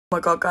my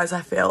god, guys,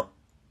 I feel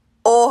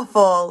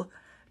awful.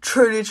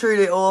 Truly,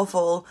 truly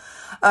awful.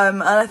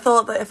 And I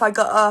thought that if I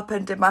got up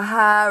and did my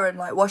hair and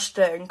like washed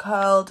it and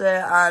curled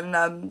it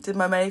and did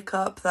my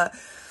makeup that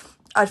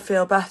I'd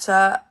feel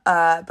better,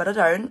 but I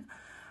don't.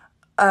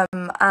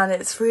 And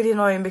it's really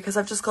annoying because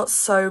I've just got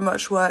so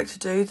much work to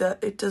do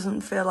that it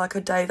doesn't feel like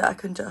a day that I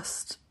can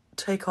just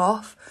take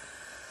off.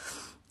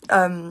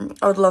 I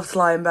would love to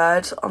lie in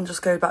bed and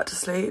just go back to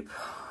sleep.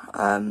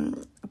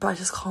 But I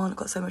just can't, I've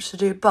got so much to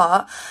do.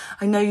 But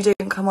I know you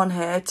didn't come on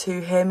here to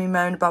hear me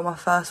moan about my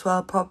first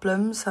world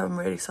problems, so I'm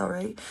really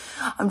sorry.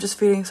 I'm just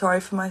feeling sorry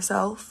for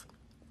myself.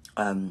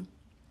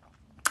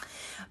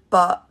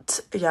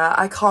 But yeah,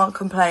 I can't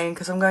complain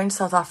because I'm going to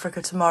South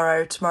Africa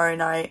tomorrow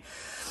night.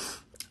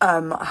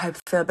 I hope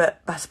I feel a bit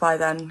better by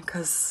then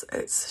because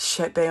it's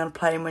shit being on a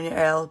plane when you're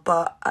ill.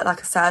 But like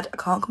I said, I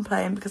can't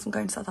complain because I'm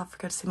going to South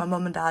Africa to see my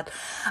mum and dad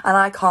and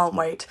I can't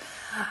wait.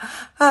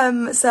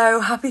 So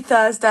happy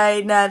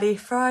Thursday, nearly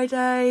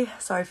Friday.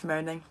 Sorry for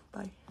moaning.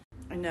 Bye.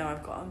 I know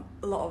I've got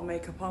a lot of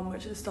makeup on,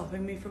 which is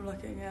stopping me from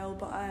looking ill,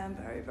 but I am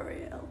very,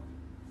 very ill.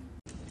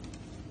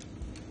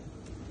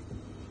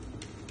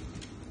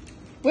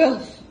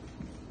 Will,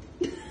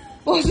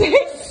 what's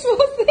this?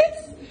 What's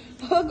this?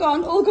 All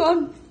gone, all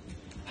gone.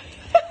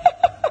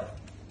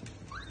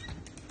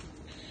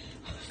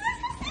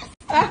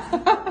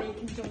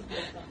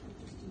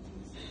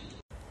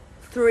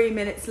 3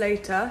 minutes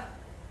later.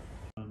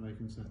 They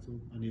can settle,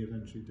 and he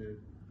eventually do.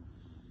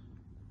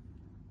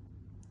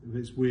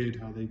 It's weird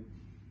how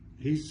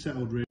he's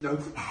settled really. No.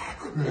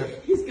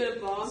 He's gonna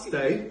bark.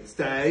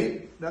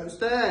 Stay. No,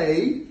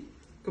 stay.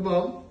 Come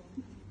on.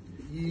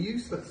 You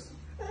useless.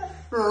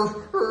 Right,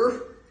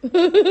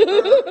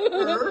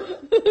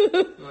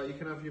 you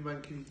can have your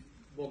manky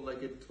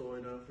one-legged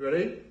toy now.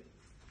 Ready?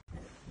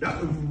 No.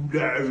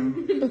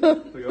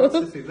 Well, you're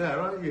sitting there,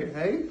 aren't you,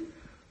 hey?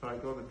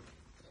 Right, go on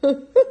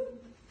then.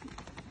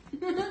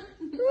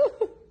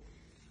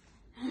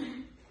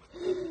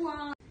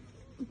 Wow.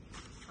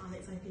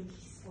 Alex, I think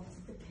he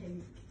spotted the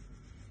pink.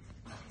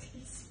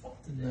 He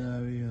spotted it.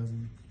 No, he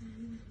hasn't.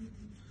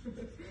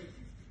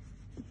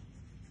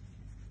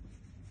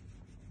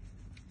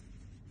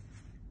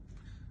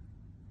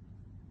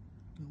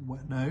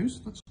 Wet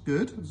nose, that's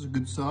good. That's a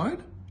good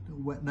sign.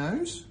 Little wet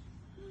nose.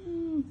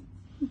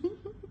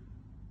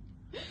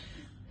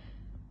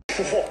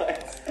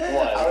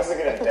 What? I was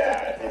looking at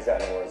Dad. He's got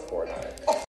more than 4 times.